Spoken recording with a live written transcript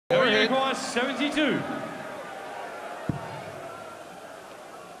He requires 72.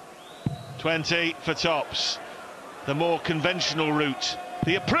 20 for tops. The more conventional route.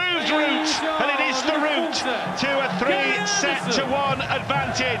 The approved route, and it is the route to a 3-set-to-1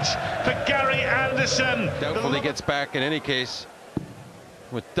 advantage for Gary Anderson. Doubtful he gets back in any case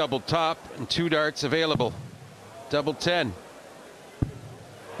with double top and 2 darts available. Double 10.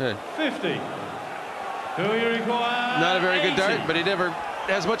 50. Not a very good dart, but he never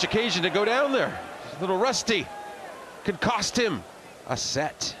has much occasion to go down there. He's a little rusty. Could cost him a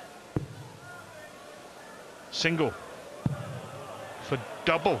set. Single for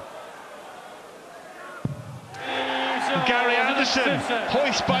double. Gary Anderson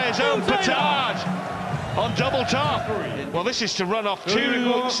hoist by his own petard on double top. Well, this is to run off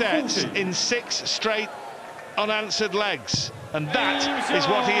 2 sets in 6 straight unanswered legs, and that is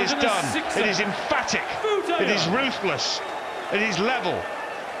what he has done. It is emphatic, it is ruthless, it is level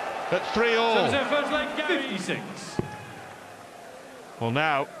at 3-all. 56. Well,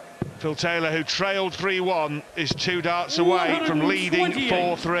 now Phil Taylor, who trailed 3-1, is 2 darts away from leading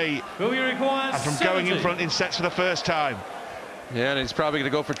 4-3 and from going in front in sets for the first time. Yeah, and he's probably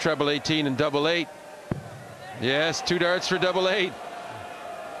going to go for treble 18 and double 8. Yes, 2 darts for double 8.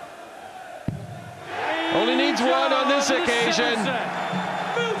 Only needs 1 on this occasion.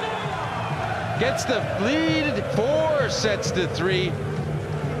 Gets the lead, 4 sets to 3.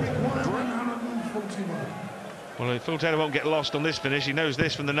 Well, Phil Taylor won't get lost on this finish. He knows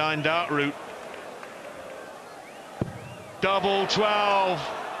this from the 9-dart route. Double 12.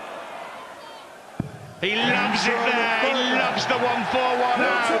 He loves it there. He loves the 1-4-1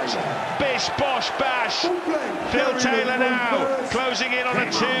 out. Bish, bosh, bash. Phil Taylor now closing in on a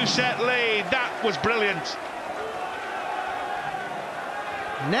 2-set lead. That was brilliant.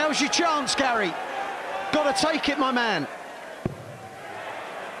 Now's your chance, Gary. Got to take it, my man.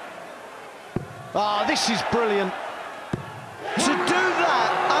 Ah, this is brilliant. To do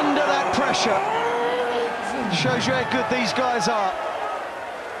that under that pressure shows you how good these guys are.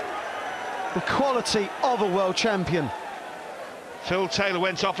 The quality of a world champion. Phil Taylor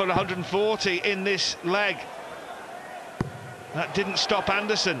went off at 140 in this leg. That didn't stop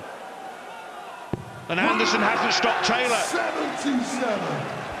Anderson. And Anderson hasn't stopped Taylor. 77.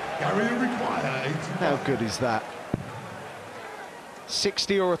 Gary require 80. How good is that?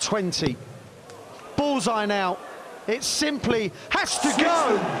 60 or a 20. Bullseye now. It simply has to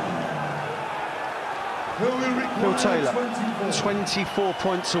go. Phil Taylor, 24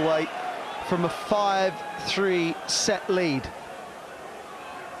 points away from a 5-3 set lead.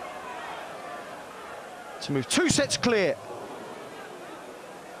 To move 2 sets clear.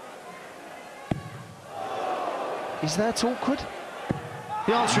 Is that awkward?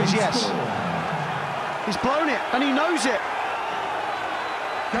 The answer is yes. He's blown it, and he knows it.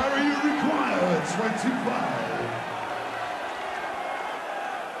 Gary required 25.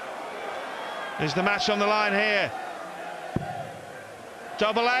 There's the match on the line here.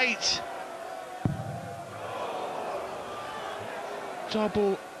 Double 8.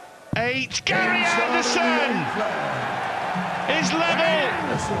 Double 8. Gary Anderson is level.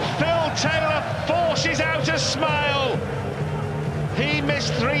 Phil Taylor forces out a smile. He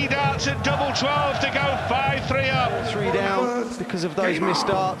missed 3 darts at double 12 to go 5-3 up. 3 down because of those missed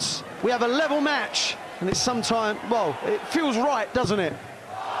darts. We have a level match, and it's sometime, well, it feels right, doesn't it?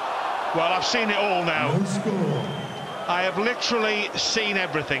 Well, I've seen it all now. I have literally seen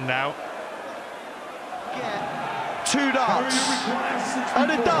everything now. 2 darts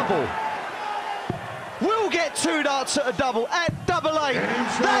and a double. We'll get 2 darts at a double at double 8.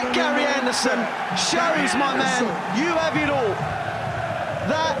 That, Gary Anderson, shows, my man, you have it all.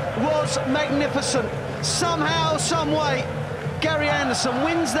 That was magnificent. Somehow, some way, Gary Anderson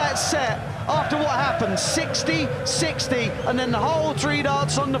wins that set after what happened, 60, 60, and then the whole 3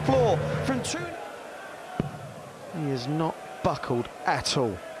 darts on the floor. From 2... He is not buckled at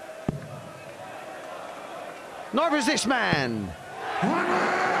all. Neither is this man.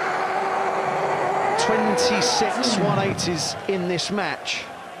 26 180s in this match.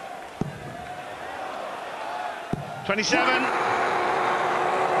 27.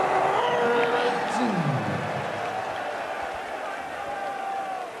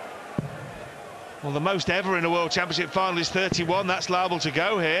 Well, the most ever in a World Championship final is 31. That's liable to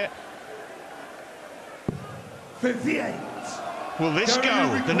go here. 58. Will this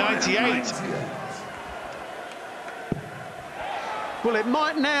go? The 98. Well, it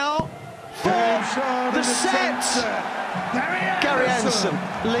might now for the set. Gary Anderson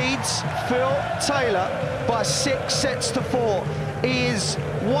leads Phil Taylor by 6 sets to 4. He is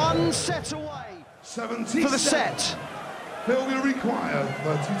 1 set away for the set. Phil will require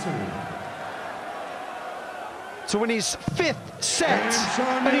 32. To win his 5th set,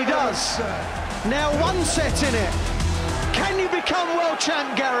 and he does. Now 1 set in it. Can you become world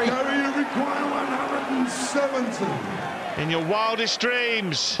champ, Gary? Gary, you require 170. In your wildest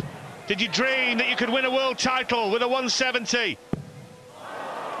dreams, did you dream that you could win a world title with a 170?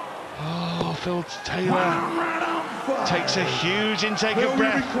 Oh, Phil Taylor takes a huge intake of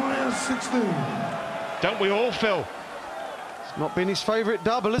breath. Requires 16. Don't we all, Phil? It's not been his favourite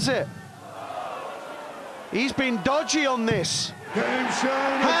double, is it? He's been dodgy on this.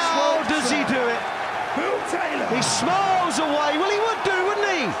 How does he do it? Phil Taylor. He smiles away. Well, he would do, wouldn't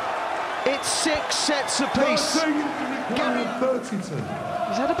he? It's 6 sets apiece. Gary 32.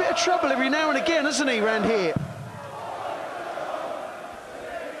 He's had a bit of trouble every now and again, hasn't he, round here?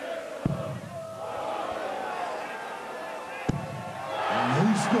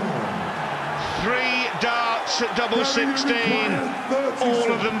 He's gone. 3 darts at double 16.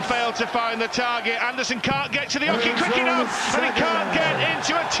 All of them failed to find the target. Anderson can't get to the hockey quick enough, and he can't get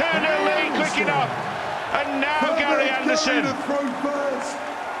into a 2-0 lead quick enough. And now Gary Anderson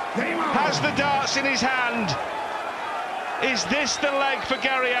has the darts in his hand. Is this the leg for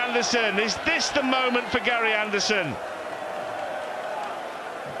Gary Anderson? Is this the moment for Gary Anderson?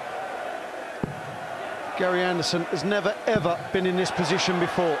 Gary Anderson has never, ever been in this position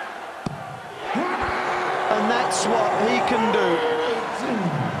before. And that's what he can do.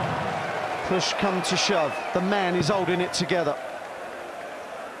 Push come to shove. The man is holding it together.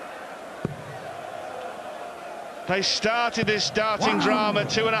 They started this darting drama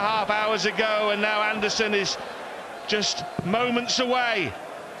 2.5 hours ago, and now Anderson is just moments away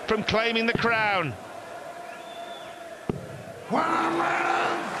from claiming the crown.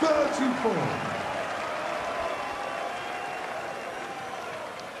 134.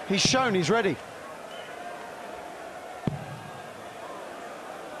 He's shown he's ready.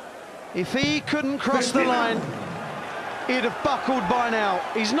 If he couldn't cross the line, he'd have buckled by now.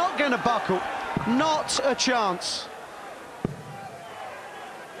 He's not going to buckle. Not a chance.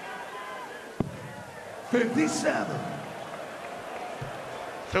 57.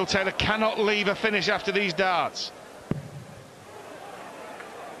 Phil Taylor cannot leave a finish after these darts.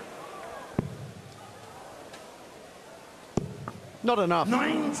 Not enough.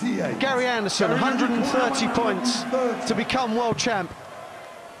 98. Gary Anderson, 130 points to become world champ.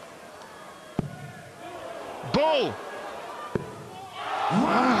 Bull.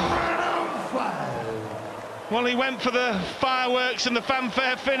 Well, he went for the fireworks and the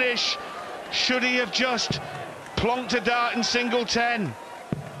fanfare finish. Should he have just plonked a dart in single 10?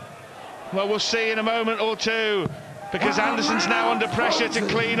 Well, we'll see in a moment or two, because Anderson's now under pressure to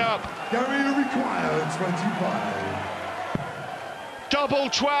clean up. Gary required 25. Double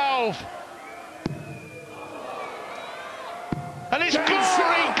 12. And it's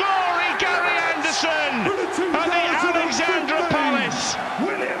glory, glory, Gary Anderson at the Alexandra Palace.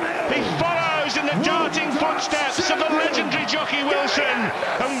 He follows in the darting footsteps of the legendary Jockey Wilson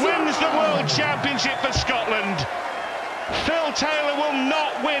and wins the World Championship for Scotland. Phil Taylor will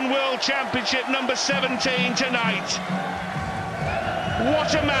not win World Championship number 17 tonight.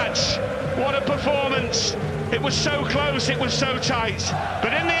 What a match, what a performance. It was so close, it was so tight.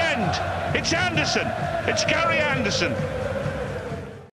 But in the end, it's Anderson, it's Gary Anderson.